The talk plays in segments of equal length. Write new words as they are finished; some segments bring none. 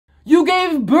You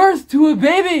gave birth to a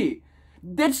baby!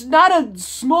 That's not a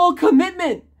small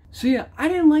commitment! So yeah, I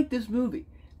didn't like this movie.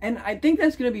 And I think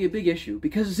that's going to be a big issue,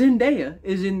 because Zendaya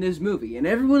is in this movie, and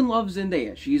everyone loves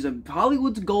Zendaya. She's a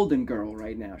Hollywood's golden girl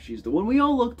right now. She's the one we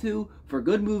all look to for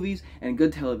good movies and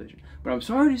good television. But I'm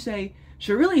sorry to say,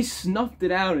 she really snuffed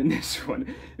it out in this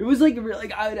one. It was like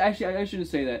I shouldn't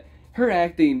say that. Her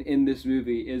acting in this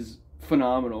movie is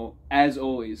phenomenal, as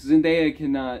always. Zendaya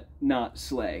cannot not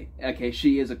slay. Okay,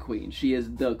 she is a queen. She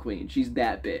is the queen. She's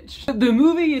that bitch. The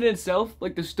movie in itself,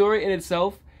 like the story in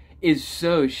itself, is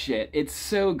so shit. It's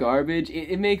so garbage.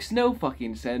 It makes no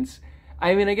fucking sense.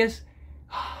 I mean, I guess...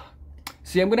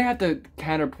 See, I'm gonna have to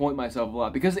counterpoint myself a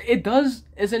lot, because it does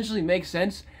essentially make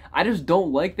sense. I just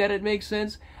don't like that it makes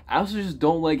sense. I also just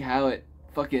don't like how it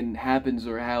fucking happens,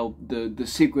 or how the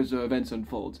sequence of events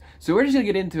unfolds. So we're just gonna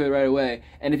get into it right away.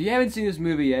 And if you haven't seen this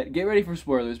movie yet, get ready for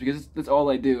spoilers, because that's all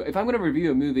I do. If I'm gonna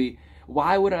review a movie,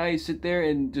 why would I sit there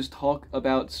and just talk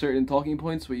about certain talking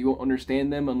points where you won't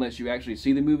understand them unless you actually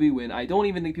see the movie, when I don't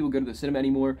even think people go to the cinema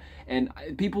anymore, and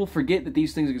people forget that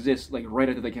these things exist, like, right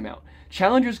after they came out.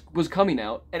 Challengers was coming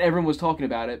out, and everyone was talking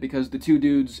about it because the two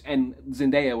dudes and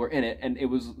Zendaya were in it, and it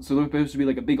was supposed to be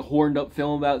like a big horned-up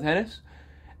film about tennis.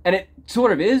 And it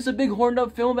sort of is a big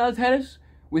horned-up film about tennis,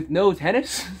 with no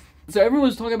tennis. So everyone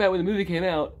was talking about it when the movie came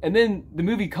out, and then the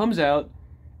movie comes out,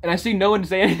 and I see no one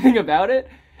say anything about it.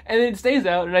 And then it stays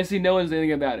out, and I see no one say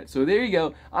anything about it. So there you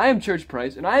go. I am Church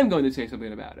Price, and I am going to say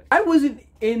something about it. I wasn't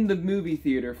in the movie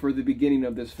theater for the beginning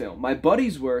of this film. My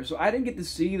buddies were, so I didn't get to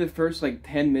see the first, like,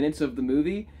 10 minutes of the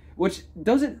movie, which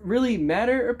doesn't really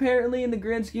matter, apparently, in the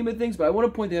grand scheme of things, but I want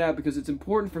to point that out because it's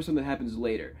important for something that happens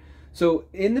later. So,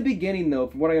 in the beginning, though,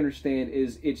 from what I understand,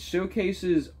 is it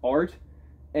showcases Art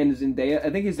and Zendaya. I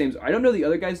think his name's... I don't know the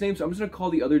other guy's name, so I'm just going to call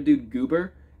the other dude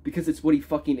Goober, because it's what he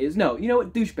fucking is. No, you know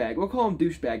what? Douchebag. We'll call him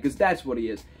Douchebag, because that's what he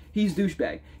is. He's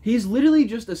Douchebag. He's literally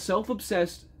just a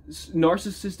self-obsessed,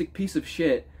 narcissistic piece of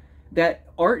shit that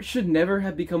Art should never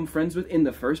have become friends with in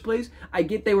the first place. I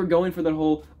get they were going for the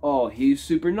whole, oh, he's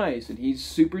super nice, and he's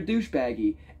super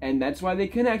douchebaggy, and that's why they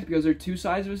connect, because they're two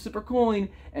sides of a separate coin,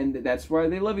 and that's why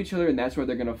they love each other, and that's why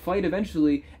they're gonna fight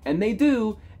eventually, and they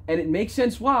do, and it makes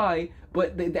sense why,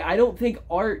 but I don't think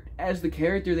Art, as the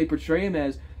character they portray him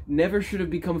as, never should have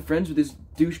become friends with this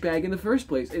douchebag in the first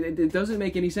place. It doesn't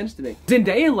make any sense to me.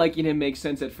 Zendaya liking him makes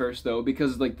sense at first, though,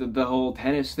 because, like, the whole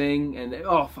tennis thing, and,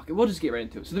 oh, fuck it, we'll just get right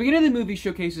into it. So the beginning of the movie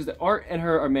showcases that Art and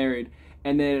her are married,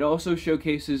 and then it also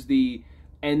showcases the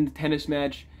end tennis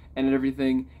match and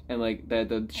everything, and, like,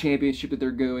 the championship that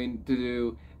they're going to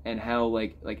do, and how,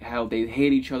 like how they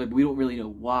hate each other, but we don't really know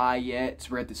why yet, so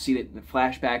we're going to have to see it in the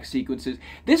flashback sequences.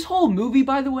 This whole movie,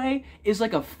 by the way, is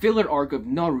like a filler arc of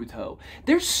Naruto.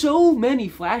 There's so many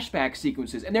flashback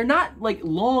sequences, and they're not, like,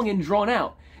 long and drawn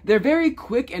out. They're very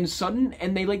quick and sudden,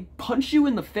 and they, like, punch you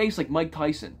in the face like Mike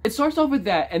Tyson. It starts off with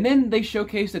that, and then they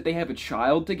showcase that they have a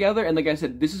child together, and like I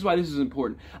said, this is why this is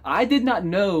important. I did not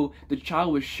know the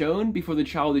child was shown before the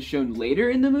child is shown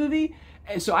later in the movie,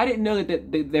 and so I didn't know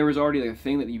that there was already, like, a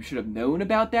thing that you should have known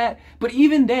about that. But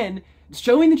even then,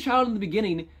 showing the child in the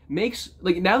beginning makes,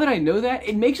 like, now that I know that,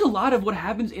 it makes a lot of what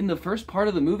happens in the first part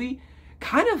of the movie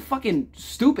kind of fucking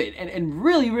stupid, and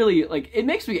really, really, like, it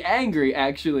makes me angry,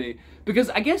 actually, because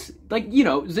I guess, like, you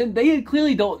know, they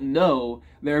clearly don't know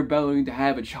they're going to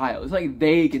have a child. It's like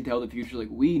they can tell the future, like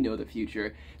we know the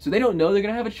future. So they don't know they're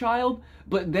gonna have a child,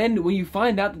 but then when you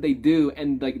find out that they do,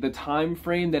 and, like, the time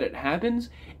frame that it happens,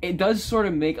 it does sort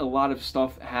of make a lot of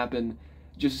stuff happen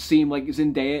just seem like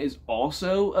Zendaya is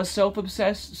also a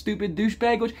self-obsessed, stupid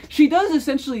douchebag, which she does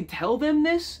essentially tell them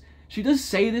this. She does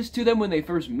say this to them when they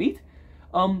first meet.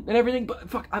 And everything, but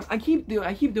fuck, I keep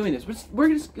doing this.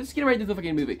 Let's get right into the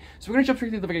fucking movie. So we're gonna jump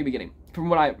straight to the fucking beginning, from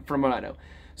what I know.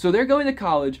 So they're going to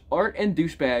college. Art and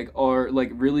Douchebag are,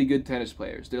 like, really good tennis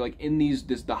players. They're, like, in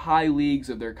the high leagues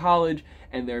of their college,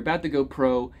 and they're about to go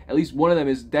pro. At least one of them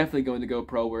is definitely going to go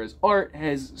pro, whereas Art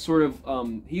has sort of,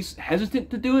 he's hesitant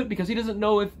to do it because he doesn't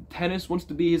know if tennis wants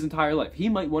to be his entire life. He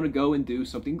might want to go and do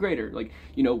something greater, like,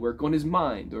 you know, work on his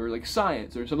mind, or, like,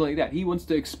 science, or something like that. He wants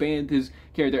to expand his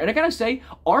character. And I gotta say,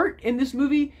 Art in this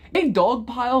movie, they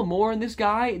dogpile more in this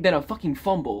guy than a fucking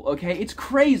fumble, okay? It's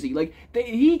crazy. Like,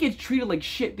 he gets treated like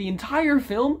shit the entire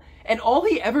film, and all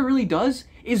he ever really does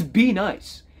is be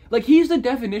nice. Like, he's the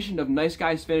definition of nice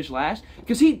guys finish last,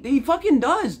 because he fucking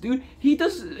does, dude. He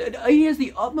has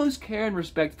the utmost care and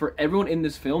respect for everyone in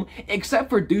this film, except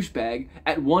for douchebag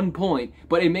at one point,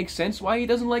 but it makes sense why he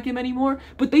doesn't like him anymore.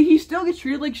 But he still gets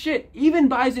treated like shit, even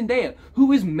by Zendaya,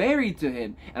 who is married to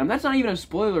him. And that's not even a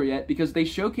spoiler yet, because they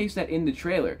showcase that in the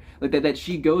trailer, like that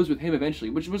she goes with him eventually,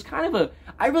 which was kind of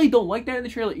I really don't like that in the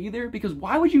trailer either, because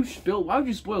why would you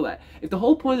spoil that? If the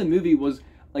whole point of the movie was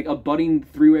like a budding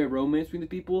three-way romance between the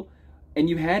people, and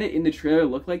you had it in the trailer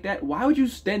look like that, why would you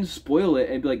then spoil it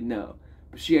and be like, no,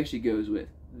 but she actually goes with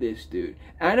this dude?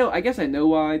 And I guess I know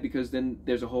why, because then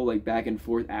there's a whole like back and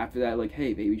forth after that, like,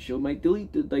 hey, maybe she might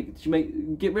delete she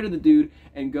might get rid of the dude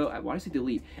and go, why did I say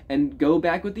delete, and go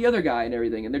back with the other guy and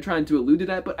everything, and they're trying to allude to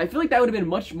that. But I feel like that would have been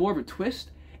much more of a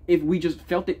twist if we just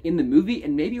felt it in the movie,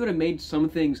 and maybe it would have made some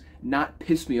things not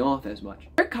piss me off as much.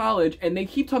 They're at college, and they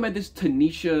keep talking about this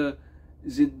Tanisha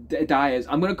Zendaya.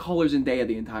 I'm gonna call her Zendaya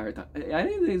the entire time. I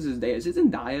don't think it's Zendaya. Is it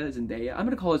Zendaya? Zendaya? I'm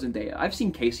gonna call her Zendaya. I've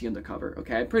seen Casey on the cover,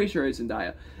 okay? I'm pretty sure it's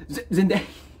Zendaya. Zendaya.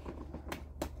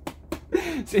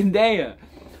 Zendaya.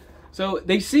 So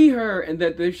they see her, and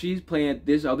that she's playing at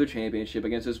this other championship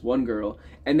against this one girl,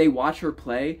 and they watch her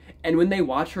play, and when they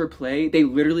watch her play, they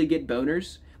literally get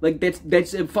boners. Like,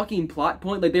 that's a fucking plot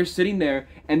point. Like, they're sitting there,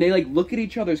 and they, like, look at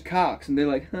each other's cocks, and they're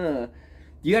like, huh,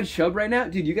 you got a chub right now?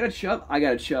 Dude, you got a chub? I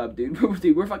got a chub, dude.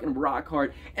 Dude, we're fucking rock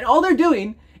hard. And all they're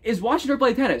doing is watching her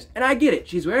play tennis. And I get it.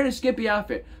 She's wearing a skimpy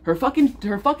outfit. Her fucking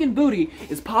booty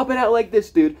is popping out like this,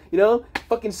 dude. You know?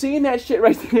 Fucking seeing that shit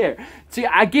right there. See,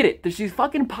 I get it. She's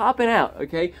fucking popping out,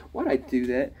 okay? Why'd I do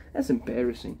that? That's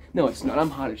embarrassing. No, it's not. I'm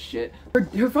hot as shit.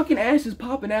 Her fucking ass is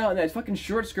popping out in that fucking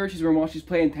short skirt she's wearing while she's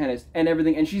playing tennis and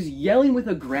everything. And she's yelling with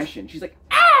aggression. She's like,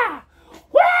 ah!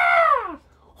 Wah!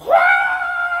 Wah!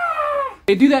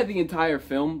 They do that the entire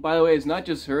film. By the way, it's not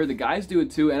just her. The guys do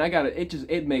it too, and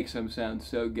it makes them sound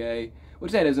so gay.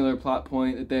 Which that is another plot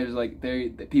point, that there's like,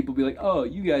 that people be like, oh,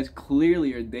 you guys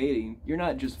clearly are dating. You're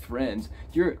not just friends.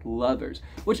 You're lovers.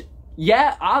 Which,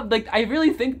 yeah, I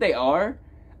really think they are.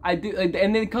 I do, and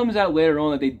then it comes out later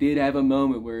on that they did have a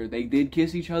moment where they did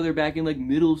kiss each other back in like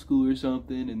middle school or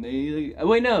something, and they, like,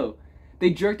 wait, no, they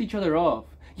jerked each other off.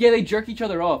 Yeah, they jerked each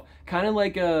other off. Kind of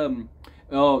like,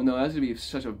 oh, no, that's going to be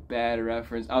such a bad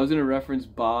reference. I was going to reference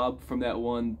Bob from that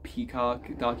one Peacock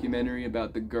documentary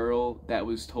about the girl that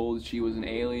was told she was an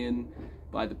alien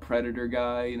by the Predator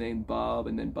guy named Bob,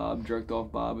 and then Bob jerked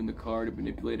off Bob in the car to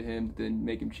manipulate him, to then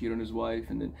make him cheat on his wife,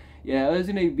 and then, yeah, that's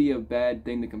going to be a bad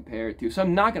thing to compare it to. So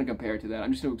I'm not going to compare it to that.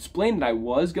 I'm just going to explain that I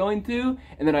was going to,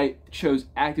 and then I chose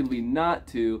actively not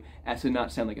to, as to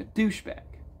not sound like a douchebag.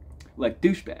 Like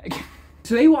douchebag.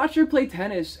 So they watch her play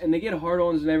tennis, and they get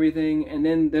hard-ons and everything, and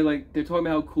then they're talking about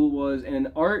how cool it was,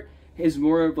 and Art is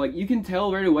more of like, you can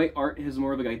tell right away Art has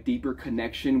more of like a deeper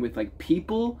connection with like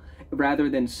people rather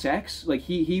than sex. Like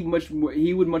he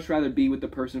would much rather be with the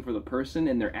person for the person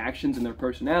and their actions and their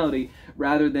personality,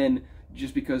 rather than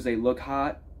just because they look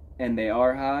hot and they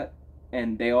are hot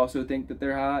and they also think that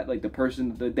they're hot, like the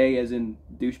person, the they as in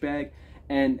douchebag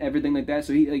and everything like that.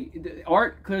 So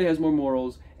Art clearly has more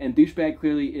morals, and douchebag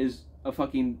clearly is a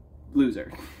fucking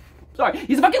loser. Sorry,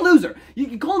 he's a fucking loser. You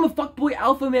can call him a fuckboy,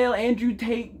 alpha male, Andrew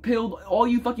Tate, pilled, all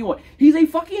you fucking want. He's a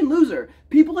fucking loser.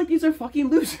 People like these are fucking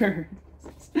losers.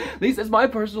 At least that's my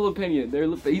personal opinion.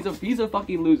 He's a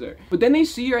fucking loser. But then they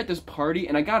see her at this party,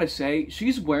 and I gotta say,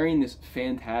 she's wearing this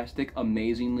fantastic,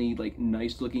 amazingly, like,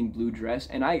 nice-looking blue dress,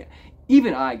 and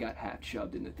even I got half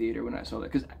shoved in the theater when I saw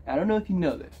that, because I don't know if you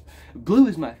know this. Blue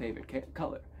is my favorite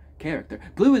character.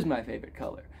 Blue is my favorite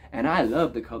color. And I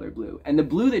love the color blue. And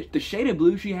the shade of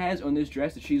blue she has on this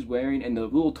dress that she's wearing, and the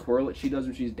little twirl that she does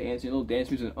when she's dancing, little dance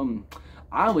moves, and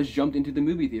I almost jumped into the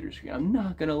movie theater screen. I'm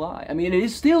not gonna lie. I mean, it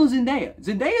is still Zendaya.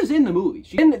 Zendaya's in the movie.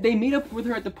 And they meet up with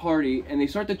her at the party, and they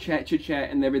start to chit chat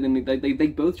and everything. They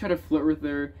both try to flirt with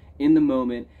her in the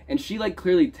moment, and she like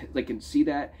clearly can see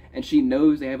that, and she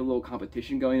knows they have a little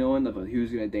competition going on of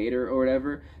who's gonna date her or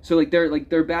whatever. So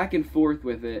they're back and forth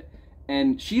with it.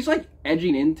 And she's, like,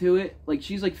 edging into it. Like,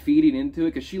 she's, like, feeding into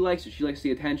it because she likes it. She likes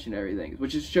the attention and everything,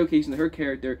 which is showcasing her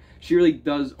character. She really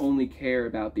does only care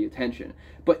about the attention.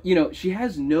 But, you know, she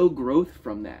has no growth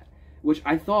from that, which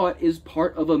I thought is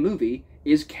part of a movie,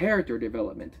 is character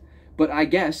development. But I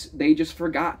guess they just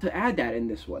forgot to add that in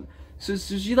this one. So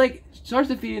she, like, starts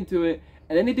to feed into it,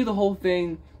 and then they do the whole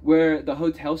thing where the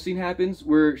hotel scene happens,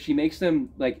 where she makes them,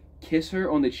 like, kiss her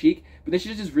on the cheek, but then she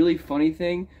does this really funny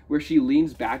thing where she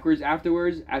leans backwards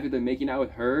afterwards after they're making out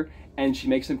with her, and she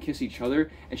makes them kiss each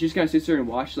other, and she just kind of sits there and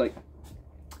watches like,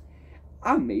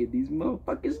 I made these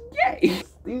motherfuckers gay.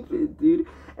 stupid, dude.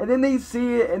 And then they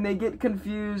see it and they get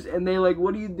confused and they like,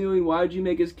 what are you doing? Why'd you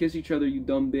make us kiss each other, you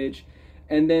dumb bitch?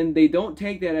 And then they don't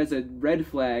take that as a red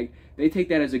flag. They take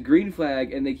that as a green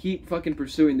flag and they keep fucking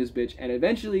pursuing this bitch. And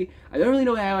eventually, I don't really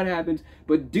know how it happens,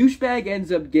 but douchebag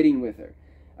ends up getting with her.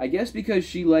 I guess because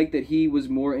she liked that he was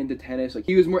more into tennis. Like,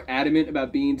 he was more adamant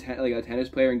about being like a tennis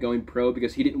player and going pro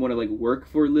because he didn't want to like work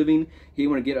for a living. He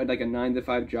didn't want to get like a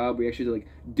 9-to-5 job where he actually like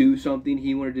do something.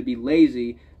 He wanted to be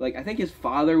lazy. Like, I think his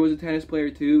father was a tennis player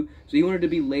too, so he wanted to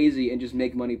be lazy and just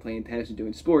make money playing tennis and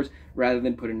doing sports rather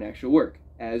than put in actual work,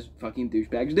 as fucking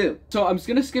douchebags do. So I'm just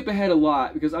gonna skip ahead a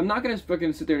lot because I'm not gonna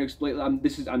fucking sit there and explain. I'm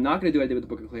not gonna do what I did with the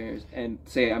Book of Clarence and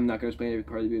say I'm not gonna explain every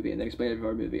part of the movie and then explain every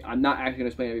part of the movie. I'm not actually gonna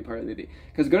explain every part of the movie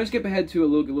because I'm gonna skip ahead to a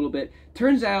little bit.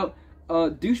 Turns out,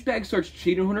 douchebag starts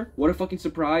cheating on her. What a fucking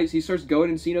surprise! He starts going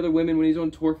and seeing other women when he's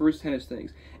on tour for his tennis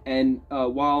things. And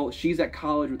while she's at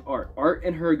college with Art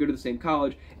and her go to the same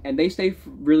college, and they stay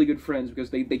really good friends because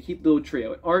they keep the little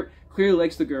trio. And Art clearly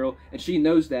likes the girl, and she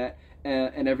knows that.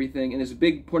 And everything, and there's a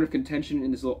big point of contention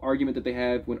in this little argument that they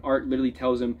have when Art literally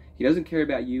tells him he doesn't care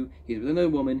about you, he's with another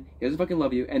woman, he doesn't fucking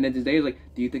love you, and then today is like,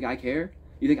 do you think I care?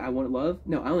 You think I want love?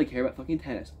 No, I only care about fucking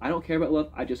tennis. I don't care about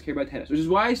love, I just care about tennis. Which is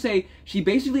why I say she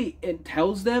basically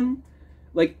tells them,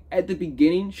 like, at the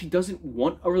beginning, she doesn't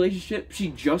want a relationship, she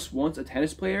just wants a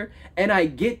tennis player, and I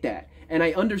get that. And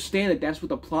I understand that that's what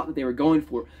the plot that they were going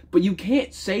for. But you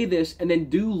can't say this and then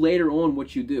do later on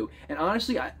what you do. And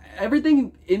honestly,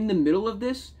 everything in the middle of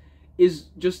this is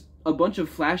just a bunch of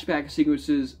flashback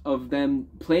sequences of them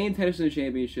playing tennis in a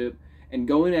championship and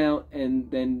going out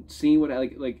and then seeing what,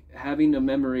 like having a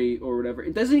memory or whatever.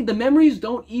 It doesn't, the memories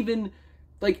don't even,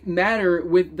 like, matter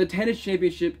with the tennis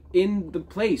championship in the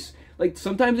place. Like,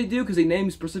 sometimes they do because they name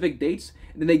specific dates,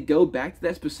 and then they go back to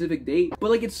that specific date.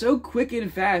 But, like, it's so quick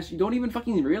and fast, you don't even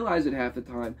fucking realize it half the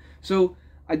time. So,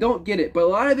 I don't get it. But a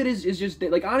lot of it is just,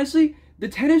 like, honestly, the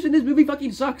tennis in this movie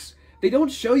fucking sucks. They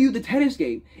don't show you the tennis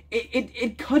game.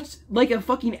 It cuts like a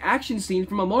fucking action scene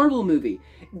from a Marvel movie.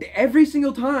 Every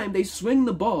single time they swing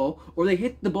the ball, or they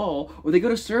hit the ball, or they go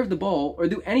to serve the ball, or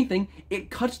do anything,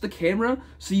 it cuts the camera,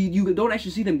 so you don't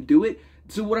actually see them do it.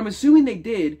 So what I'm assuming they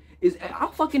did is,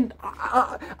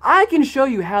 I can show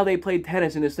you how they played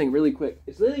tennis in this thing really quick.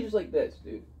 It's literally just like this,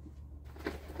 dude.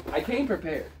 I came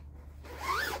prepared.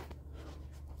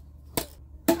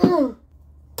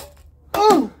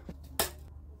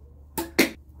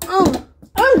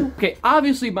 Okay,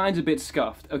 obviously mine's a bit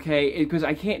scuffed, okay, because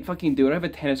I can't fucking do it. I have a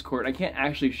tennis court. I can't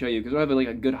actually show you because I don't have like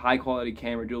a good high quality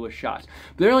camera to do those shots.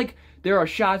 But there are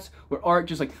shots where Art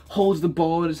just like holds the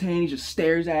ball in his hand. He just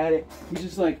stares at it.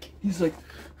 He's like,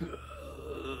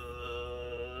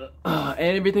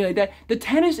 and everything like that. The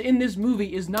tennis in this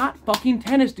movie is not fucking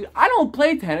tennis, dude. I don't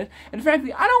play tennis, and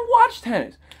frankly, I don't watch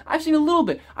tennis. I've seen a little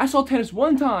bit. I saw tennis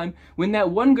one time when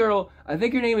that one girl, I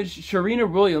think her name is Serena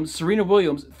Williams,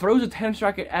 throws a tennis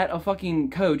racket at a fucking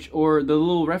coach or the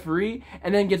little referee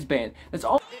and then gets banned. That's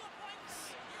all.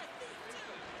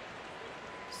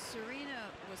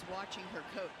 Serena was watching her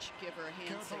coach give her a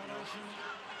hand signal.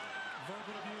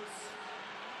 Verbal abuse.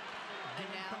 And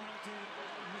now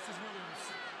Mrs.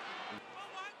 Williams.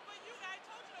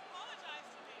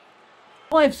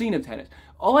 All I've seen of tennis.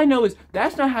 All I know is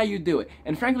that's not how you do it.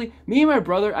 And frankly, me and my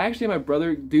brother, I actually had my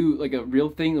brother do like a real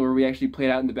thing where we actually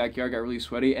played out in the backyard, got really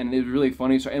sweaty, and it was really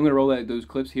funny. So I'm gonna roll those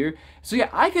clips here. So yeah,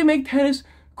 I can make tennis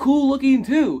cool looking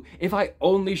too if I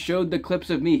only showed the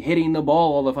clips of me hitting the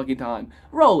ball all the fucking time.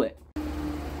 Roll it.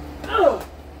 Ugh.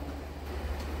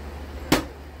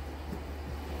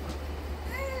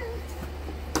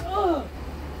 Ugh.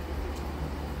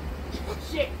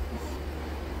 Shit.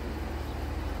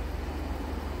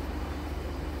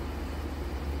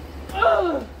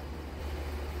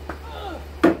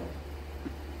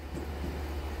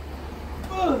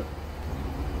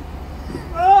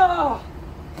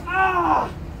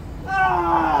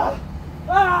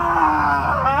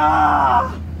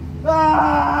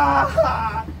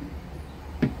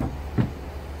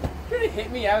 Did it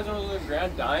hit me as I was on the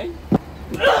ground dying?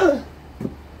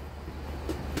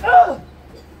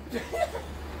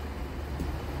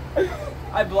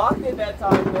 I blocked it that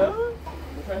time though.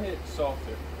 I'm trying to hit it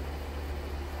softer.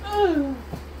 Ah!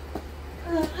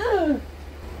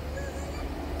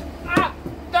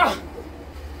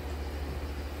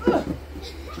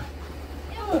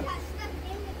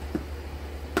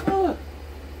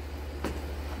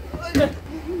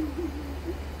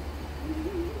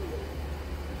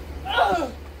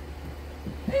 Ah!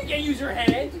 You can't use your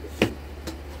hand.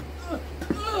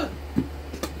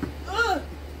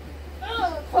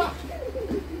 Fuck.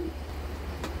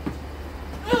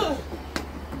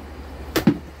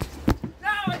 No,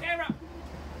 my camera.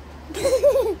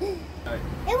 Alright.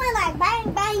 It went like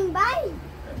bang, bang, bang.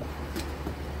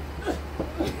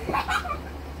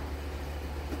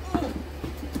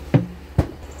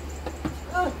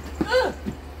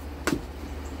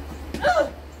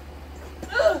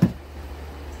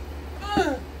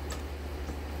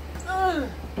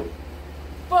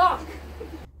 Fuck!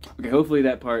 Okay, hopefully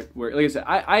that part where, like I said,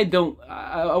 I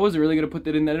wasn't really gonna put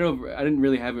that in. I didn't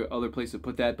really have other place to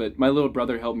put that, but my little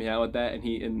brother helped me out with that,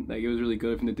 and like it was really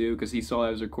good of him to do because he saw I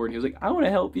was recording. He was like, "I want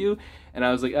to help you," and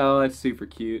I was like, "Oh, that's super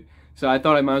cute." So I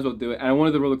thought I might as well do it, and I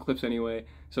wanted to roll the clips anyway.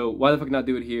 So why the fuck not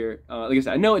do it here? Like I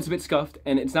said, I know it's a bit scuffed,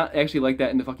 and it's not actually like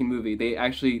that in the fucking movie. They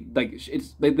actually, like,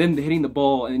 it's like them hitting the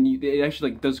ball, and it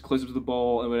actually, like, does close-ups of the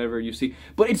ball and whatever you see.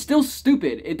 But it's still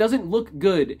stupid. It doesn't look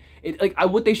good.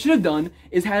 What they should have done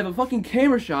is have a fucking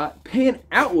camera shot, pan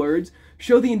outwards,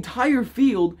 show the entire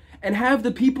field, and have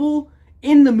the people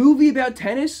in the movie about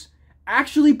tennis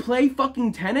actually play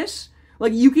fucking tennis.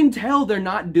 Like, you can tell they're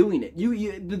not doing it.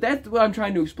 That's what I'm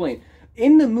trying to explain.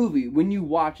 In the movie, when you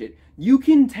watch it, you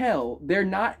can tell they're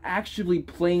not actually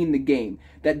playing the game.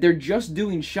 That they're just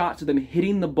doing shots of them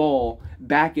hitting the ball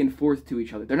back and forth to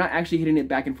each other. They're not actually hitting it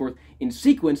back and forth in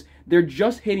sequence. They're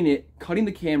just hitting it, cutting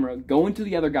the camera, going to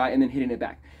the other guy, and then hitting it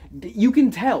back. You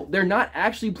can tell they're not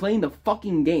actually playing the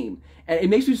fucking game. And it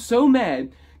makes me so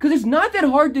mad. Because it's not that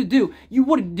hard to do.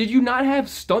 Did you not have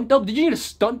stunt double? Did you need a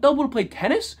stunt double to play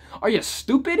tennis? Are you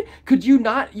stupid? Could you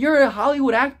not? You're a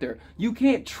Hollywood actor. You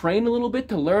can't train a little bit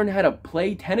to learn how to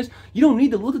play tennis? You don't need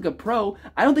to look like a pro.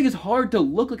 I don't think it's hard to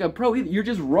look like a pro either. You're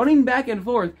just running back and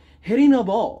forth, hitting a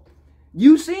ball.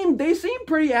 They seem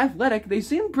pretty athletic. They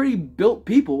seem pretty built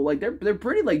people. Like, they're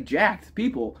pretty, like, jacked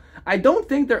people. I don't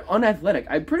think they're unathletic.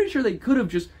 I'm pretty sure they could have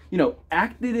just,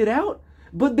 acted it out.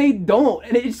 But they don't,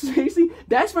 and it's basically,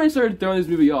 that's when I started throwing this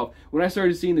movie off. When I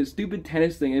started seeing this stupid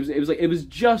tennis thing, it was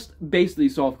just basically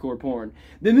softcore porn.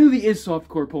 The movie is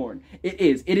softcore porn. It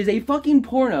is a fucking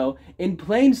porno in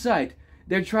plain sight.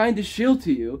 They're trying to shill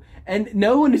to you, and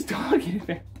no one is talking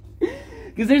about it.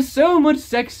 Because there's so much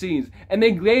sex scenes, and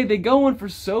they go on for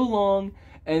so long,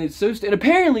 and it's so and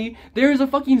apparently there is a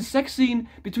fucking sex scene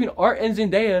between Art and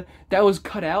Zendaya that was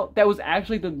cut out. That was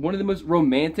actually one of the most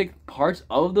romantic parts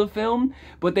of the film,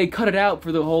 but they cut it out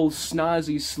for the whole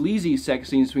snazzy, sleazy sex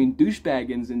scenes between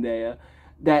douchebag and Zendaya.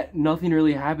 That nothing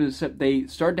really happens except they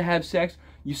start to have sex.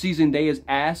 You see Zendaya's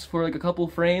ass for like a couple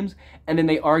frames, and then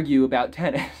they argue about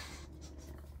tennis.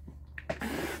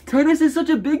 Tennis is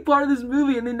such a big part of this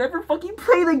movie, and they never fucking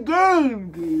play the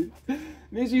game, dude.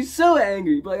 Makes me so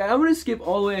angry. But like, I'm gonna skip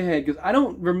all the way ahead because I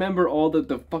don't remember all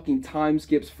the fucking time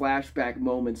skips, flashback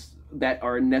moments that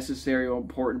are necessary or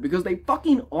important because they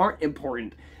fucking aren't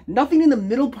important. Nothing in the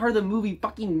middle part of the movie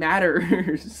fucking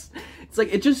matters. It's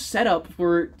like it's just set up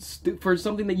for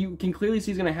something that you can clearly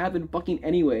see is gonna happen fucking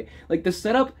anyway. Like the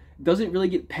setup doesn't really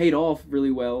get paid off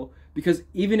really well because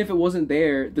even if it wasn't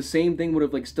there, the same thing would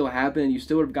have like still happened. And you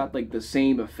still would have got like the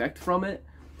same effect from it.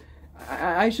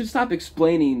 I should stop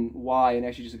explaining why and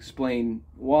actually just explain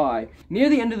why. Near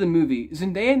the end of the movie,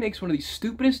 Zendaya makes one of the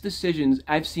stupidest decisions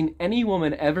I've seen any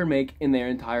woman ever make in their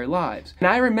entire lives. And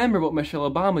I remember what Michelle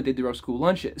Obama did to our school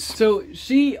lunches. So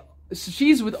she's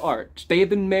with Art. They have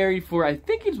been married for, I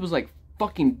think it was like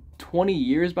fucking 20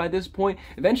 years by this point.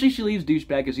 Eventually she leaves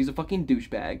douchebag because he's a fucking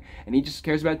douchebag. And he just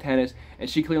cares about tennis. And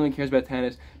she clearly cares about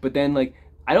tennis. But then like,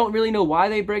 I don't really know why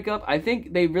they break up. I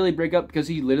think they really break up because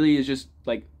he literally is just,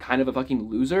 like, kind of a fucking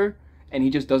loser, and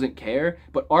he just doesn't care.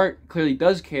 But Art clearly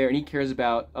does care, and he cares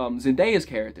about Zendaya's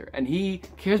character. And he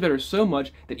cares about her so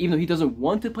much that even though he doesn't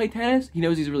want to play tennis, he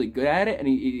knows he's really good at it, and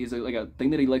he's like a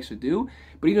thing that he likes to do.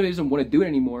 But even though he doesn't want to do it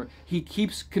anymore, he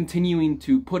keeps continuing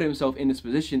to put himself in this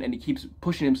position, and he keeps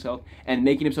pushing himself and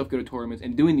making himself go to tournaments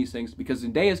and doing these things because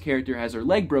Zendaya's character has her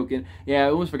leg broken. Yeah,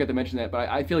 I almost forgot to mention that, but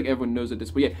I feel like everyone knows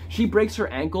this. But yeah, she breaks her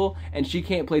ankle, and she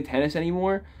can't play tennis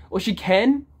anymore. Well, she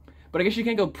can, but I guess she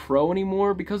can't go pro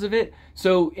anymore because of it.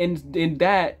 So in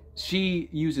that, she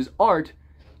uses Art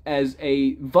as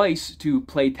a vice to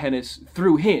play tennis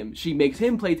through him. She makes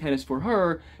him play tennis for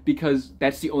her because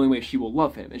that's the only way she will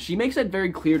love him. And she makes that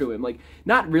very clear to him. Like,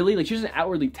 not really, like she doesn't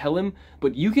outwardly tell him,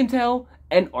 but you can tell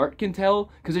and Art can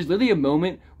tell because there's literally a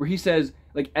moment where he says,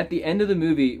 like at the end of the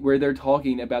movie where they're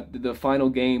talking about the final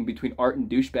game between Art and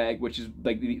Douchebag, which is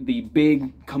like the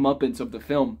big comeuppance of the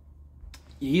film.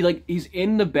 He's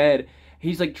in the bed,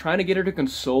 he's like trying to get her to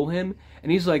console him,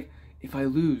 and he's like, if I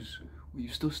lose, will you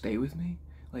still stay with me?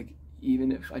 Like,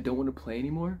 even if I don't want to play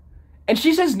anymore? And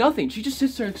she says nothing. She just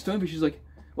sits there like stoned, but she's like,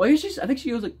 well, I think she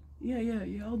goes like, yeah,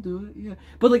 I'll do it, yeah.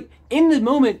 But like, in the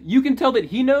moment, you can tell that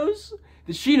he knows,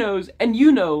 that she knows, and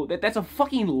you know that that's a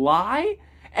fucking lie.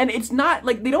 And it's not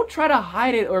like, they don't try to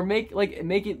hide it or make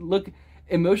it look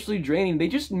emotionally draining. They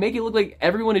just make it look like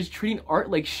everyone is treating Art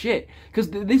like shit. Because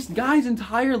this guy's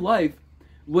entire life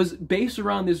was based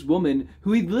around this woman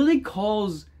who he literally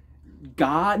calls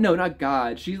God. No, not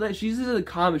God. She's in the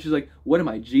comments. She's like, "What am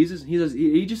I, Jesus?" And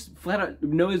he just flat out,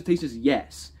 no hesitation, says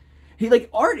yes. He like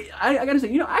Art. I gotta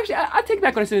say, actually, I take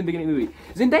back what I said in the beginning of the movie.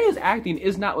 Zendaya's acting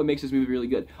is not what makes this movie really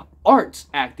good. Art's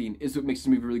acting is what makes this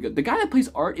movie really good. The guy that plays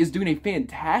Art is doing a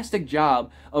fantastic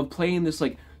job of playing this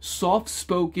like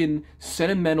soft-spoken,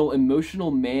 sentimental,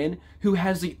 emotional man who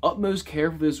has the utmost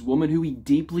care for this woman who he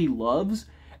deeply loves,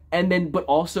 but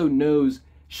also knows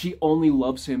she only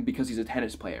loves him because he's a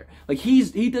tennis player. Like,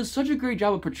 he does such a great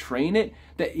job of portraying it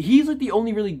that he's like the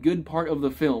only really good part of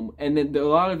the film, and then a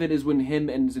lot of it is when him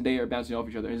and Zendaya are bouncing off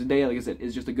each other. And Zendaya, like I said,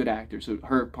 is just a good actor, so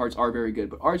her parts are very good.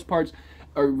 But Art's parts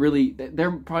are really,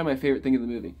 they're probably my favorite thing in the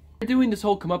movie. They're doing this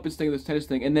whole comeuppance thing, this tennis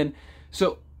thing, and then,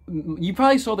 so you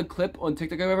probably saw the clip on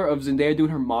TikTok or whatever of Zendaya doing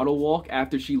her model walk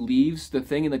after she leaves the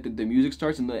thing, and like the music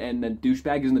starts, and the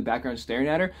douchebag is in the background staring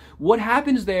at her. What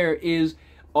happens there is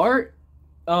Art,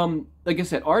 like I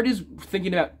said, Art is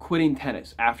thinking about quitting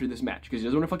tennis after this match because he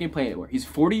doesn't want to fucking play anymore. He's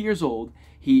 40 years old.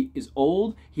 He is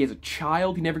old. He has a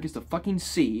child he never gets to fucking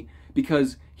see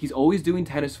because he's always doing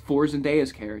tennis for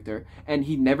Zendaya's character, and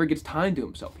he never gets time to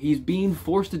himself. He's being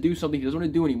forced to do something he doesn't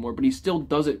want to do anymore, but he still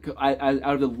does it out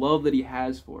of the love that he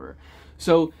has for her.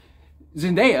 So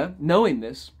Zendaya, knowing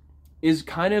this, is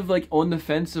kind of like on the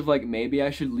fence of like, maybe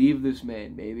I should leave this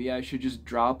man. Maybe I should just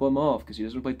drop him off because he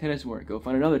doesn't play tennis anymore. Go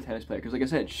find another tennis player. Because like I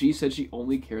said, she said she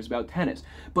only cares about tennis.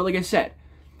 But like I said,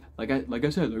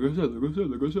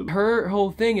 her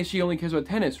whole thing is she only cares about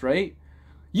tennis, right?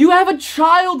 You have a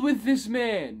child with this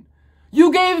man.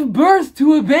 You gave birth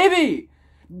to a baby.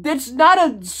 That's not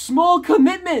a small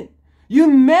commitment. You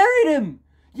married him.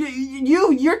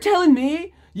 You're telling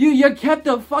me you kept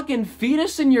a fucking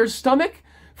fetus in your stomach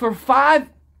for 5...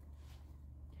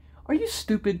 Are you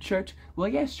stupid, Church? Well,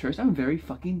 yes, Church, I'm very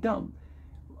fucking dumb.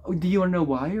 Do you want to know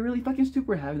why you're really fucking stupid?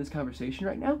 We're having this conversation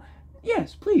right now?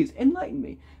 Yes, please, enlighten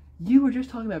me. You were just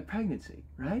talking about pregnancy,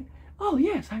 right? Oh,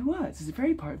 yes, I was. This is a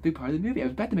very big part of the movie. I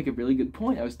was about to make a really good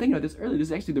point. I was thinking about this earlier. This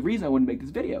is actually the reason I wanted to make this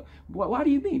video. Why do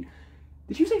you mean?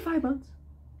 Did you say 5 months?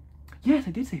 Yes,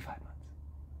 I did say 5 months.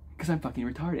 Because I'm fucking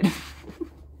retarded.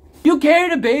 You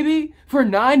carried a baby for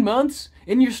 9 months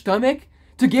in your stomach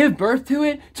to give birth to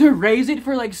it, to raise it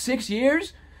for like 6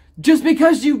 years? Just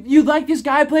because you like this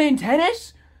guy playing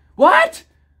tennis? What?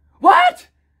 What?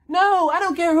 No, I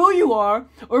don't care who you are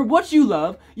or what you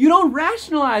love. You don't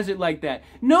rationalize it like that.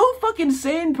 No fucking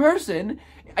sane person,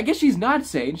 I guess she's not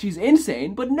sane, she's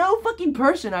insane, but no fucking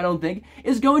person, I don't think,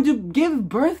 is going to give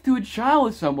birth to a child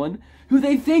with someone who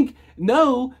they think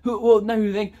don't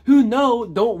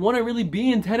want to really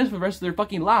be in tennis for the rest of their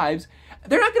fucking lives.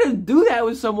 They're not going to do that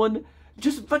with someone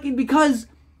just fucking because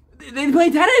they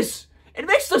play tennis. It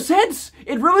makes no sense.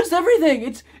 It ruins everything.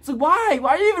 It's like, why?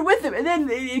 Why are you even with him? And then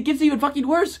it gets even fucking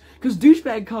worse because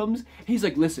douchebag comes and he's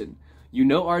like, listen, you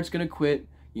know Art's gonna quit.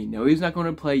 You know he's not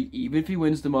gonna play even if he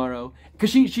wins tomorrow. Because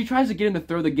she tries to get him to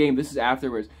throw the game. This is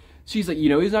afterwards. She's like, you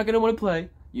know he's not gonna want to play.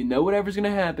 You know whatever's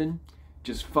gonna happen.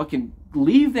 Just fucking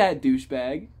leave that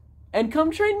douchebag and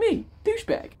come train me,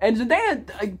 douchebag. And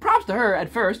Zendaya, props to her at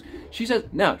first. She says,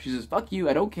 no, she says, fuck you,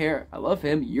 I don't care. I love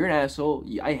him, you're an asshole,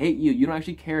 I hate you. You don't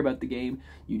actually care about the game.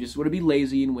 You just want to be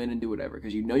lazy and win and do whatever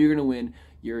because you know you're going to win.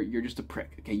 You're just a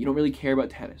prick, okay? You don't really care about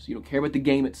tennis. You don't care about the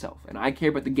game itself. And I care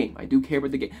about the game. I do care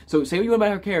about the game. So say what you want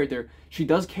about her character, she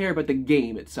does care about the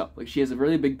game itself. Like, she has a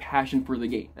really big passion for the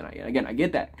game. And I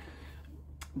get that.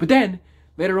 But then,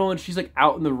 later on, she's like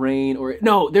out in the rain,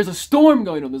 no, there's a storm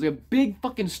going on. There's like a big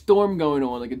fucking storm going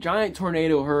on, like a giant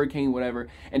tornado, hurricane, whatever.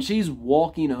 And she's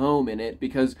walking home in it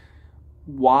because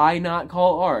why not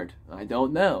call Art? I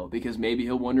don't know. Because maybe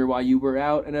he'll wonder why you were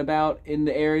out and about in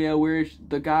the area where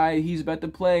the guy he's about to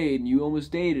play and you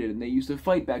almost dated and they used to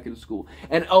fight back in school.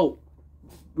 And oh,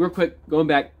 real quick, going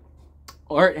back,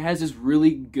 Art has this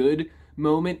really good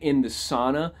moment in the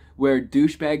sauna where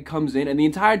douchebag comes in, and the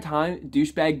entire time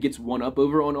douchebag gets one up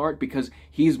over on Art because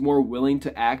he's more willing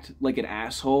to act like an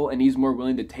asshole and he's more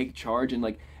willing to take charge and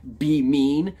like be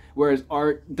mean, whereas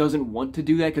Art doesn't want to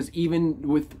do that because even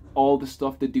with all the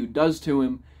stuff the dude does to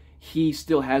him, he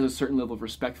still has a certain level of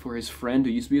respect for his friend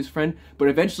who used to be his friend. But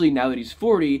eventually, now that he's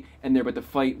 40 and they're about to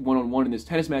fight one-on-one in this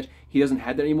tennis match, he doesn't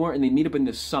have that anymore, and they meet up in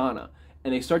this sauna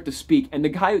and they start to speak, and the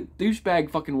guy douchebag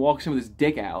fucking walks in with his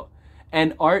dick out.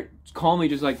 And Art calmly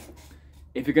just like,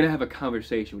 if you're gonna have a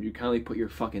conversation, would you kindly put your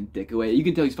fucking dick away? You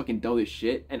can tell he's fucking dull as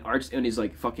shit. And Art's in his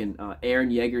like fucking Aaron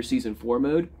Yeager season 4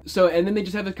 mode. So, and then they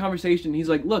just have this conversation. And he's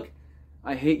like, look,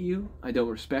 I hate you, I don't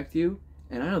respect you,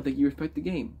 and I don't think you respect the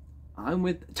game. I'm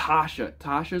with Tasha.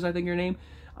 Tasha's, I think, her name.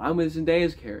 I'm with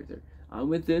Zendaya's character. I'm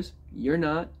with this. You're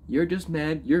not. You're just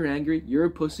mad. You're angry. You're a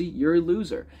pussy. You're a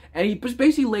loser. And he just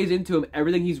basically lays into him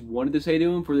everything he's wanted to say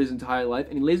to him for his entire life,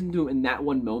 and he lays into him in that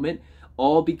one moment,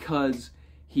 all because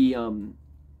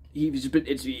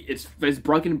it's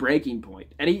broken breaking point,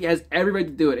 and he has every right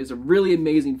to do it. It's a really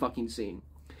amazing fucking scene.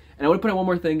 And I want to point out one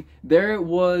more thing. There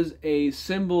was a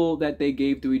symbol that they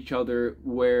gave to each other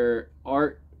where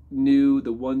Art knew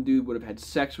the one dude would have had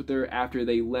sex with her after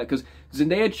they left, because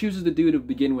Zendaya chooses the dude to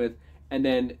begin with, and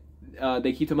then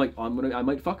they keep him like, oh, I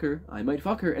might fuck her,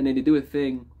 and then they do a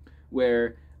thing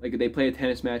where like they play a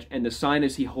tennis match, and the sign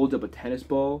is he holds up a tennis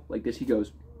ball like this. He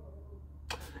goes.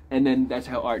 And then that's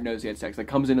how Art knows he had sex. That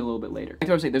comes in a little bit later. Like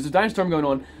I was saying, there's a dinosaur going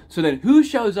on. So then who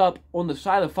shows up on the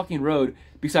side of the fucking road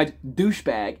besides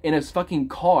douchebag in his fucking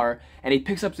car? And he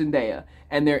picks up Zendaya.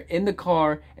 And they're in the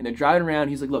car and they're driving around.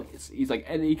 He's like, look, he's like,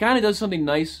 and he kind of does something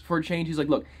nice for a change. He's like,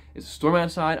 look, it's a storm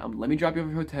outside. Let me drop you off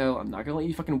at your hotel. I'm not going to let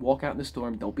you fucking walk out in the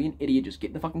storm. Don't be an idiot. Just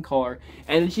get in the fucking car.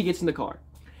 And then she gets in the car.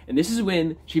 And this is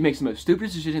when she makes the most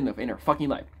stupidest decision in her fucking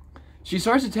life. She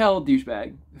starts to tell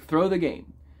douchebag, throw the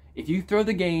game. If you throw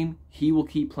the game, he will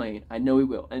keep playing. I know he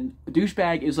will. And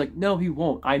douchebag is like, no, he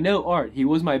won't. I know Art. He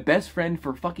was my best friend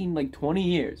for fucking like 20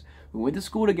 years. We went to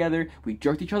school together. We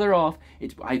jerked each other off.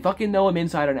 I fucking know him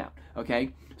inside and out.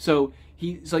 Okay? So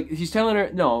he's telling her,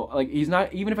 no, like he's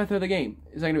not, even if I throw the game,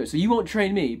 he's not gonna do it. So you won't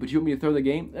train me, but you want me to throw the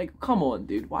game? Like, come on,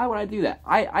 dude. Why would I do that?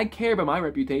 I care about my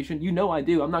reputation. You know I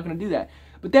do. I'm not gonna do that.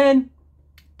 But then,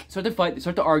 start to fight. They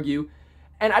start to argue.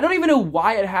 And I don't even know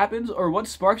why it happens or what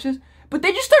sparks this. But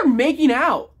they just start making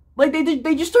out. Like,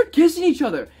 they just start kissing each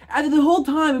other. After the whole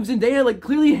time of Zendaya, like,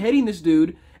 clearly hating this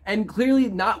dude and clearly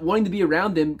not wanting to be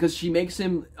around him because he makes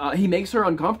her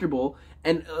uncomfortable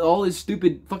and all his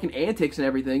stupid fucking antics and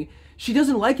everything. She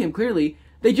doesn't like him, clearly.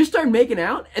 They just start making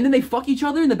out, and then they fuck each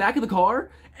other in the back of the car.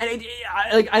 And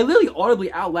I literally audibly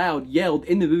out loud yelled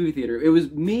in the movie theater. It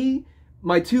was me,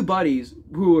 my two buddies,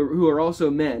 who are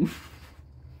also men.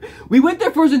 We went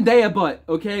there for Zendaya butt,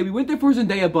 okay? We went there for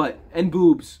Zendaya butt and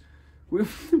boobs. We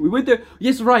went there.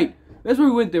 Yes, right. That's where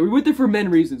we went there. We went there for men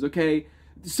reasons, okay?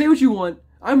 Say what you want.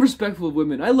 I'm respectful of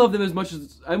women. I love them as much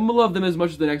as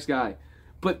the next guy.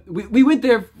 But we went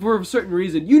there for a certain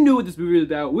reason. You knew what this movie was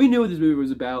about. We knew what this movie was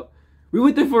about. We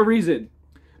went there for a reason.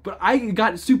 But I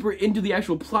got super into the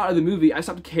actual plot of the movie. I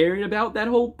stopped caring about that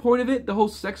whole point of it, the whole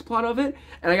sex plot of it,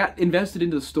 and I got invested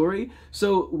into the story.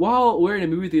 So while we're in a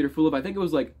movie theater full of, I think it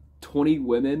was like 20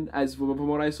 women, as from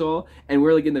what I saw, and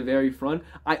we're like in the very front,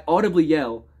 I audibly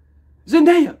yell,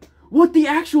 Zendaya, what the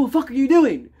actual fuck are you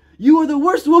doing? You are the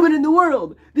worst woman in the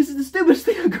world. This is the stupidest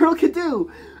thing a girl could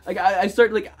do. Like, I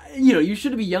started, like, you know, you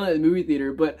shouldn't be yelling at the movie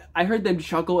theater, but I heard them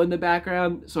chuckle in the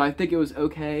background, so I think it was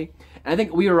okay. And I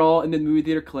think we were all in the movie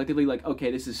theater collectively like,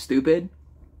 okay, this is stupid.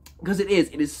 Because it is.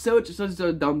 It is such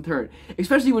a dumb turn.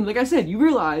 Especially when, like I said, you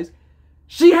realize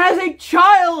she has a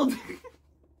child!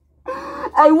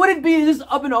 I wouldn't be just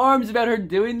up in arms about her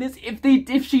doing this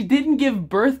if she didn't give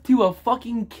birth to a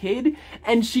fucking kid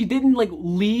and she didn't, like,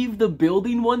 leave the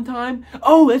building one time.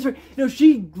 Oh, that's right. No,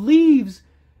 she leaves.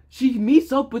 She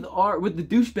meets up with Art, with the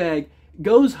douchebag,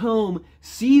 goes home,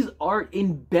 sees Art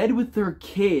in bed with their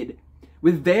kid,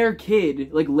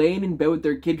 like laying in bed with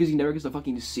their kid because he never gets to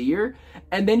fucking see her,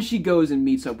 and then she goes and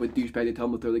meets up with douchebag to tell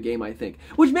him to throw the game, I think.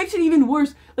 Which makes it even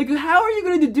worse. Like, how are you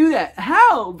going to do that?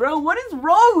 How, bro? What is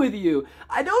wrong with you?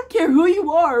 I don't care who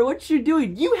you are or what you're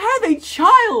doing. You have a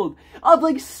child of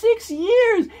like 6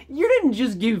 years. You didn't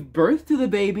just give birth to the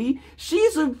baby.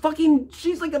 She's more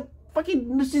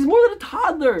than a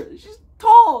toddler. She's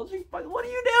tall. What are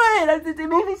you doing? It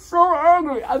made me so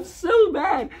angry. I'm so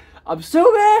mad.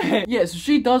 Yeah, so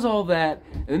she does all that,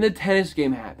 and then the tennis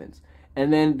game happens.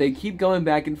 And then they keep going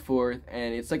back and forth,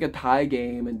 and it's like a tie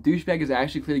game, and douchebag is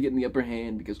actually clearly getting the upper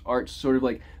hand because Art's sort of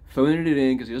like phoning it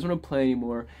in because he doesn't want to play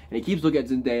anymore, and he keeps looking at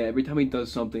Zendaya every time he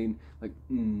does something, like,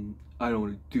 I don't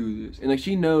want to do this. And like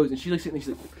she knows, and she's like sitting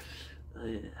there, she's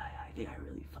like, I think I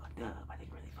really fucked up.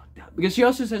 Because she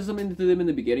also says something to them in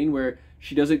the beginning where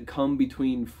she doesn't come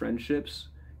between friendships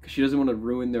because she doesn't want to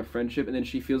ruin their friendship, and then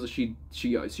she feels that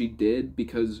she did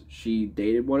because she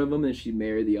dated one of them and she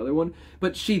married the other one,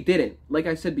 but she didn't. Like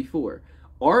I said before,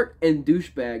 Art and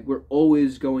douchebag were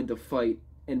always going to fight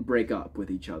and break up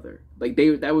with each other. Like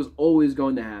that was always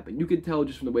going to happen. You could tell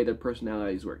just from the way their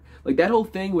personalities work. Like that whole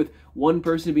thing with one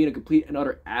person being a complete and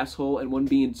utter asshole and one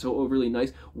being so overly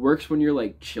nice works when you're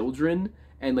like children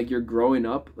and like you're growing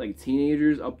up, like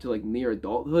teenagers up to like near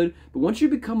adulthood. But once you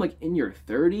become like in your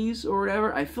 30s or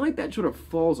whatever, I feel like that sort of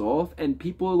falls off, and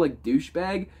people like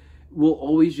douchebag will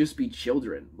always just be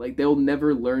children. Like, they'll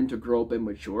never learn to grow up and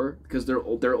mature because they'll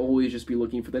always just be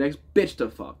looking for the next bitch to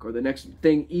fuck or the next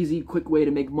thing, easy, quick way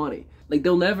to make money. Like,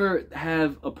 they'll never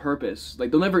have a purpose.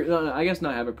 Like, they'll never, I guess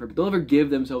not have a purpose. They'll never give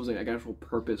themselves like an actual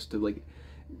purpose to like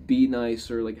be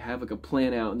nice or like have like a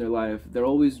plan out in their life. They'll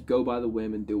always go by the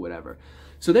whim and do whatever.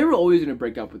 So they were always going to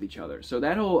break up with each other. So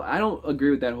that whole, I don't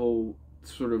agree with that whole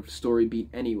sort of story beat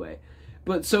anyway.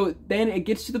 But so then it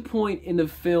gets to the point in the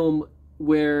film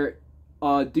where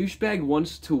douchebag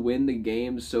wants to win the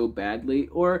game so badly,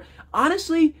 or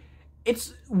honestly,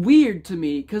 it's weird to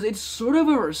me because it's sort of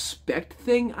a respect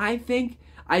thing. I think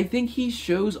he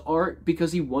shows Art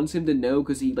because he wants him to know,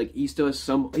 because he still has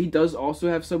he does also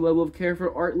have some level of care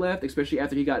for Art left, especially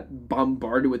after he got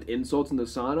bombarded with insults in the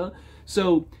sauna.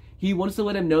 So he wants to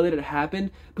let him know that it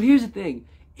happened. But here's the thing: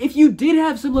 if you did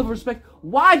have some level of respect,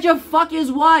 why'd you fuck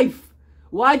his wife?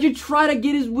 Why'd you try to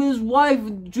get his wife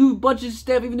and do a bunch of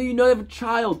stuff even though you know they have a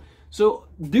child? So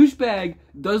douchebag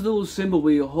does the little symbol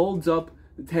where he holds up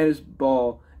the tennis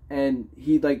ball and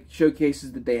he like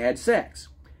showcases that they had sex.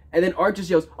 And then Art just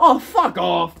yells, "Oh, fuck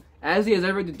off!" as he has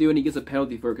everything to do, and he gets a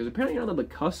penalty for it because apparently you're not allowed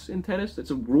to cuss in tennis.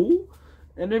 That's a rule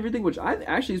and everything, which I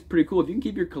actually is pretty cool. If you can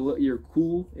keep your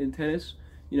cool in tennis,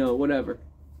 you know, whatever.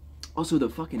 Also, the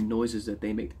fucking noises that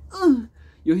they make.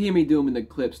 You'll hear me do them in the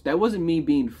clips. That wasn't me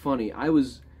being funny. I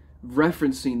was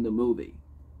referencing the movie.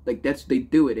 Like, they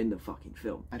do it in the fucking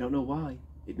film. I don't know why.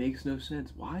 It makes no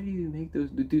sense. Why do you make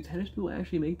those? Do tennis people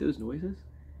actually make those noises?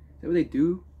 Is that what they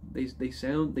do?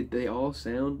 They all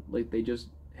sound like they just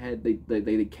had,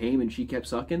 they came and she kept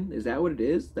sucking? Is that what it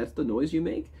is? That's the noise you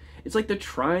make? It's like they're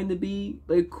trying to be,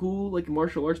 like, cool, like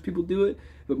martial arts people do it.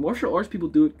 But martial arts people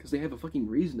do it because they have a fucking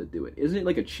reason to do it. Isn't it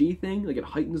like a chi thing? Like, it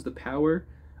heightens the power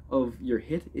of your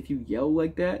hit if you yell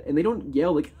like that. And they don't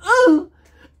yell like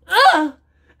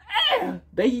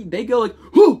they go like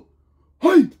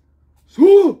hey,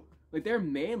 so, like they're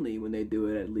manly when they do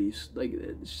it. At least like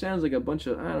it sounds like a bunch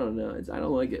of, I don't know, I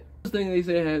don't like it. First thing they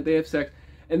say, they have sex,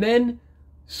 and then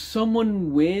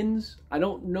someone wins. I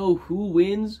don't know who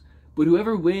wins, but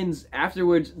whoever wins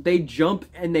afterwards, they jump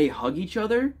and they hug each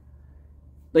other,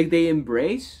 like they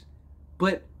embrace.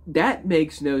 But that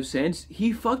makes no sense.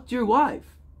 He fucked your wife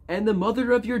and the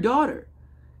mother of your daughter,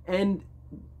 and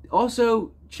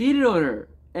also cheated on her,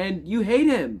 and you hate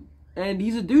him, and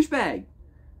he's a douchebag.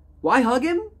 Why hug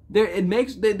him? They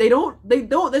don't,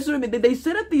 that's what I mean. They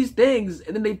set up these things,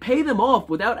 and then they pay them off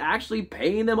without actually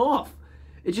paying them off.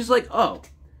 It's just like, oh,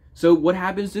 so what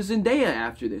happens to Zendaya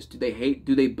after this? Do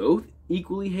they both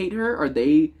equally hate her? Are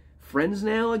they friends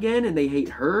now again, and they hate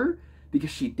her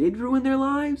because she did ruin their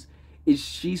lives? Is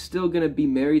she still going to be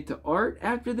married to Art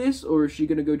after this, or is she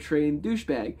going to go train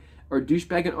douchebag? Are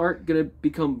douchebag and Art going to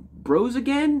become bros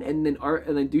again, and then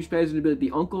douchebag is going to be like the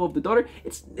uncle of the daughter?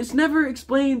 It's never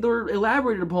explained or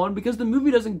elaborated upon because the movie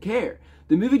doesn't care.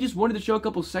 The movie just wanted to show a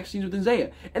couple sex scenes with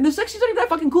Zendaya, and the sex scenes aren't even that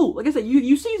fucking cool. Like I said,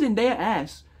 you see Zendaya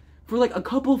ass for like a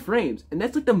couple frames, and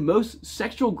that's like the most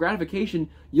sexual gratification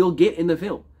you'll get in the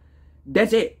film.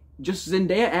 That's it. Just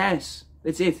Zendaya ass.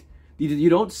 That's it.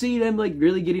 You don't see them like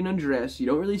really getting undressed. You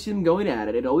don't really see them going at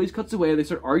it. It always cuts away. They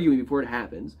start arguing before it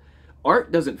happens.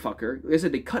 Art doesn't fuck her. Like I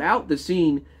said, they cut out the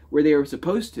scene where they were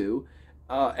supposed to,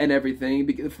 and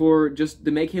everything for just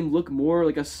to make him look more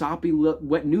like a soppy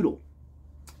wet noodle.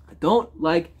 I don't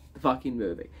like the fucking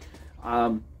movie.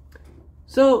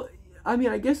 So I mean,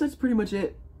 I guess that's pretty much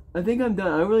it. I think I'm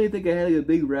done. I don't really think I had like a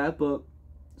big wrap up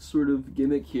sort of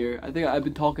gimmick here. I think I've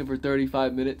been talking for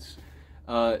 35 minutes.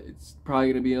 It's probably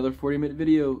going to be another 40-minute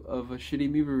video of a shitty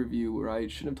movie review where I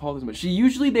shouldn't have talked as much.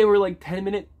 Usually they were like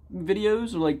 10-minute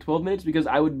videos or like 12 minutes because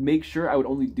I would make sure I would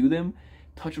only do them,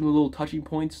 touch on the little touching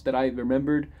points that I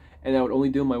remembered, and I would only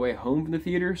do them my way home from the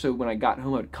theater. So when I got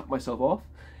home, I would cut myself off,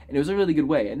 and it was a really good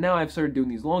way. And now I've started doing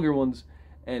these longer ones,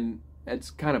 and it's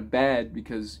kind of bad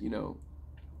because, you know,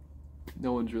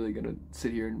 no one's really gonna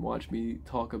sit here and watch me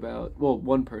talk about, well,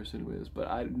 one person is, but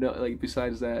I know, like,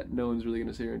 besides that, no one's really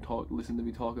gonna sit here and listen to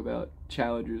me talk about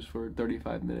challengers for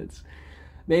 35 minutes.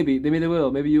 Maybe they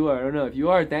will. Maybe you are. I don't know. If you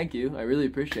are, thank you. I really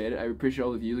appreciate it. I appreciate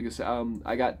all of you. Like I said,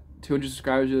 I got 200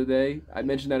 subscribers the other day. I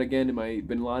mentioned that again in my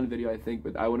Bin Laden video, I think,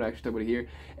 but I want to actually talk about it here.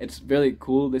 It's really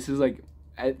cool. This is like,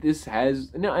 this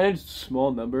has, no, it's a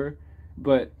small number,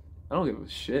 but I don't give a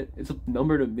shit. It's a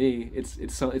number to me.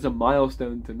 It's a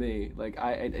milestone to me. Like,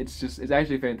 it's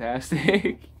actually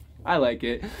fantastic. I like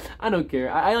it. I don't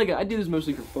care. I like it. I do this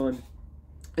mostly for fun,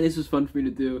 and this is fun for me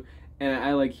to do. And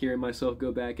I like hearing myself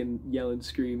go back and yell and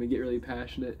scream and get really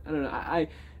passionate. I don't know.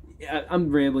 I'm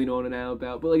rambling on and on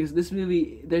about, but like this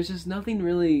movie, there's just nothing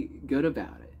really good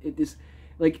about it. It just,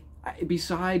 like,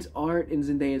 besides art and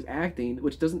Zendaya's acting,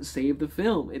 which doesn't save the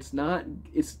film. It's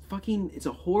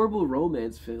a horrible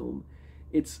romance film.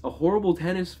 It's a horrible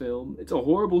tennis film. It's a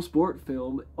horrible sport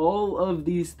film. All of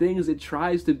these things it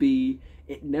tries to be,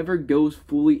 it never goes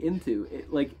fully into.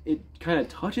 It kind of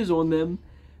touches on them.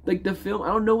 Like the film, I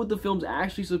don't know what the film's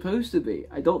actually supposed to be.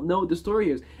 I don't know what the story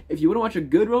is. If you want to watch a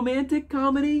good romantic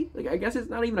comedy, like I guess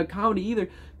it's not even a comedy either.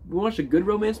 You want to watch a good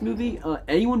romance movie?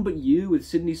 Anyone But You with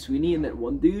Sydney Sweeney and that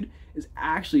one dude is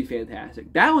actually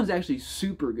fantastic. That one's actually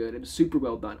super good and super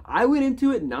well done. I went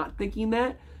into it not thinking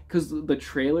that because the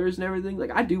trailers and everything. Like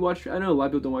I know a lot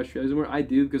of people don't watch trailers anymore. I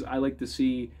do because I like to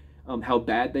see how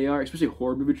bad they are, especially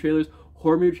horror movie trailers.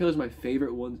 Horror movie trailers are my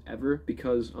favorite ones ever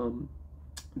because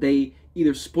they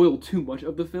either spoil too much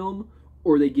of the film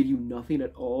or they give you nothing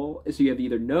at all. So you have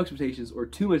either no expectations or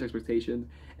too much expectations,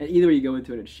 and either way you go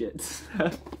into it and it's shit.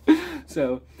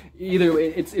 So either way,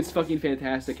 it's fucking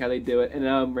fantastic how they do it. And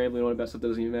now I'm rambling on about stuff that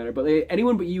doesn't even matter. But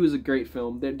Anyone But You is a great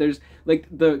film. There's like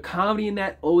the comedy in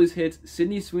that always hits.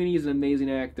 Sydney Sweeney is an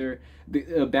amazing actor.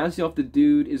 Bouncing Off the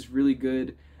Dude is really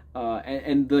good.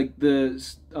 And the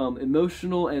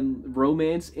emotional and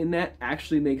romance in that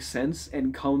actually makes sense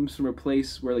and comes from a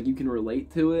place where like you can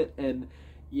relate to it and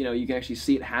you know you can actually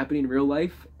see it happening in real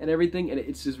life and everything, and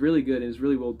it's just really good and it's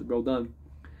really well done.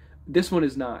 This one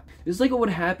is not. This is like what would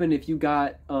happen if you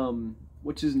got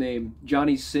what's his name,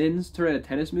 Johnny Sins to write a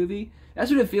tennis movie. That's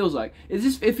what it feels like. It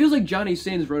feels like Johnny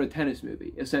Sins wrote a tennis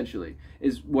movie. Essentially,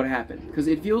 is what happened because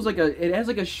it feels like it has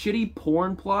like a shitty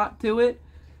porn plot to it.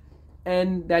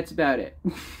 And that's about it.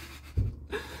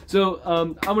 So,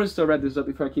 I'm going to start wrap this up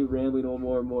before I keep rambling on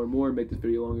more and make this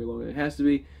video longer and longer than it has to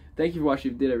be. Thank you for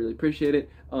watching. If you did, I really appreciate it.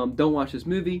 Don't watch this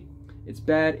movie. It's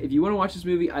bad. If you want to watch this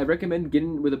movie, I recommend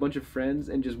getting with a bunch of friends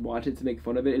and just watch it to make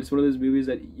fun of it. It's one of those movies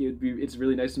that it's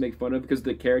really nice to make fun of because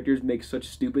the characters make such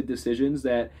stupid decisions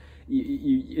that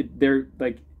they're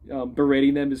like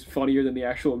berating them is funnier than the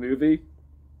actual movie.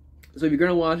 So if you're going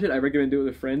to watch it, I recommend doing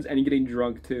it with friends and getting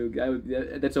drunk too.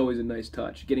 That's always a nice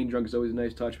touch. Getting drunk is always a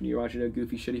nice touch when you're watching a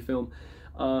goofy, shitty film.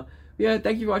 Yeah,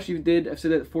 thank you for watching if you did. I've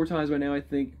said that 4 times by now, I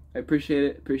think. I appreciate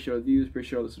it. Appreciate all the views.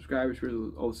 Appreciate all the subscribers.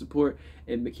 Appreciate all the support.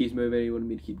 And it keeps motivating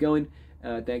me to keep going.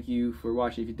 Thank you for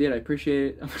watching if you did. I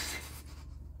appreciate it.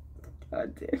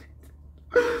 God damn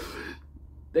it.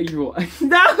 Thank you for watching.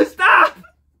 No, stop!